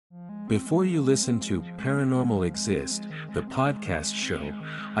Before you listen to Paranormal Exist, the podcast show,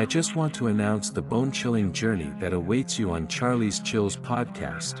 I just want to announce the bone-chilling journey that awaits you on Charlie's Chills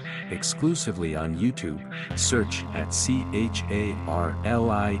podcast, exclusively on YouTube. Search at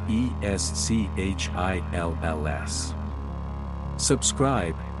CHARLIESCHILLS.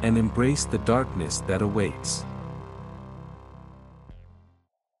 Subscribe, and embrace the darkness that awaits.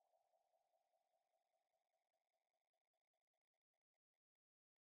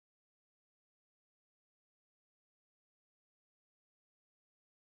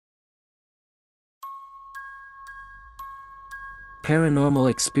 Paranormal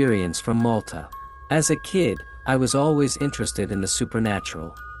experience from Malta. As a kid, I was always interested in the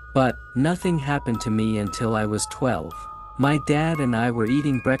supernatural. But, nothing happened to me until I was 12. My dad and I were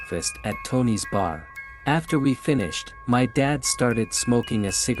eating breakfast at Tony's bar. After we finished, my dad started smoking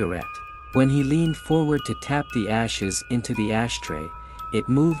a cigarette. When he leaned forward to tap the ashes into the ashtray, it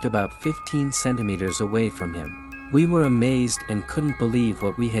moved about 15 centimeters away from him. We were amazed and couldn't believe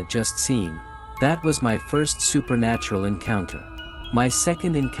what we had just seen. That was my first supernatural encounter. My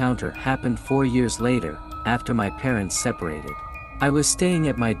second encounter happened 4 years later, after my parents separated. I was staying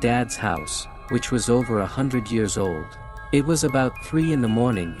at my dad's house, which was over 100 years old. It was about 3 in the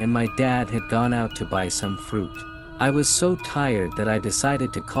morning and my dad had gone out to buy some fruit. I was so tired that I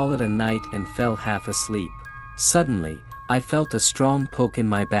decided to call it a night and fell half asleep. Suddenly, I felt a strong poke in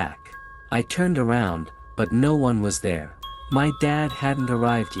my back. I turned around, but no one was there. My dad hadn't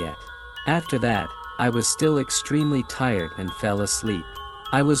arrived yet. After that, I was still extremely tired and fell asleep.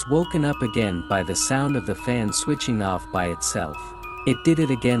 I was woken up again by the sound of the fan switching off by itself. It did it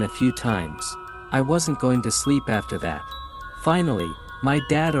again a few times. I wasn't going to sleep after that. Finally, my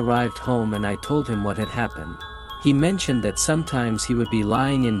dad arrived home and I told him what had happened. He mentioned that sometimes he would be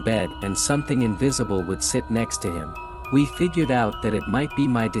lying in bed and something invisible would sit next to him. We figured out that it might be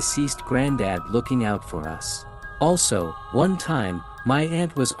my deceased granddad looking out for us. Also, one time, my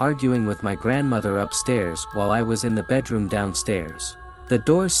aunt was arguing with my grandmother upstairs while I was in the bedroom downstairs. The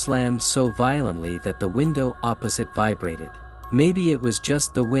door slammed so violently that the window opposite vibrated. Maybe it was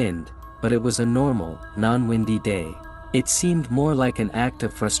just the wind, but it was a normal, non-windy day. It seemed more like an act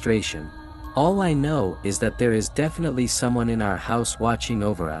of frustration. All I know is that there is definitely someone in our house watching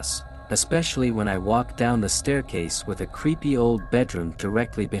over us, especially when I walk down the staircase with a creepy old bedroom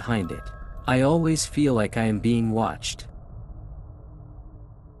directly behind it. I always feel like I am being watched.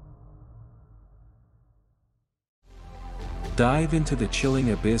 Dive into the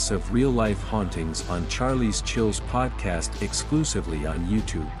chilling abyss of real-life hauntings on Charlie's Chills podcast exclusively on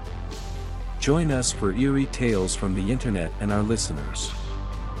YouTube. Join us for eerie tales from the internet and our listeners.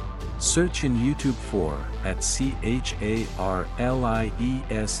 Search in YouTube for at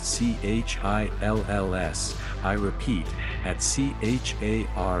CHARLIESCHILLS. I repeat, at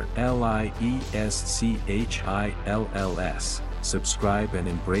CHARLIESCHILLS. Subscribe and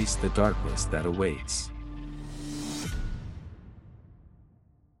embrace the darkness that awaits.